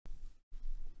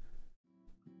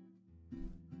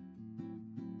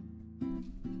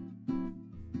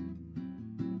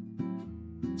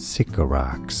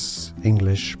Sycorax,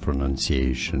 English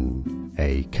pronunciation,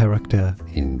 a character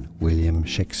in William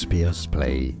Shakespeare's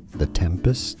play The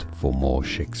Tempest. For more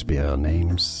Shakespeare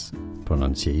names,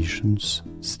 pronunciations,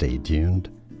 stay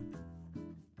tuned.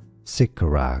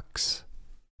 Sycorax.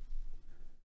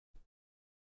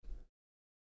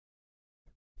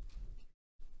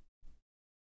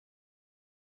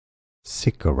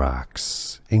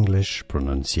 Sycorax, English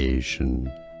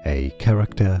pronunciation, a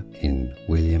character in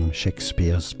William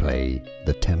Shakespeare's play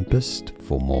The Tempest.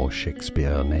 For more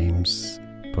Shakespeare names,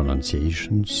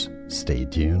 pronunciations, stay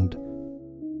tuned.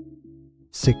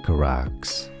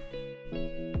 Sycorax.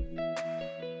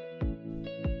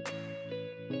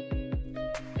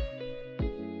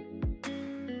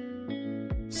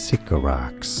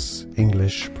 Sycorax,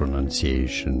 English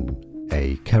pronunciation,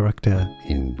 a character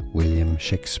in William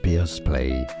Shakespeare's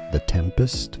play The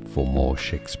Tempest. For more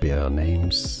Shakespeare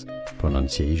names,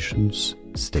 pronunciations,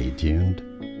 stay tuned.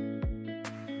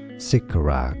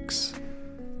 Sycorax.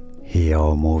 Here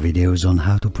are more videos on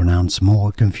how to pronounce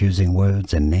more confusing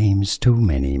words and names too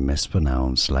many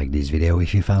mispronounced. Like this video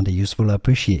if you found it useful. I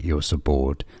appreciate your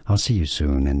support. I'll see you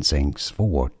soon and thanks for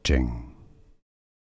watching.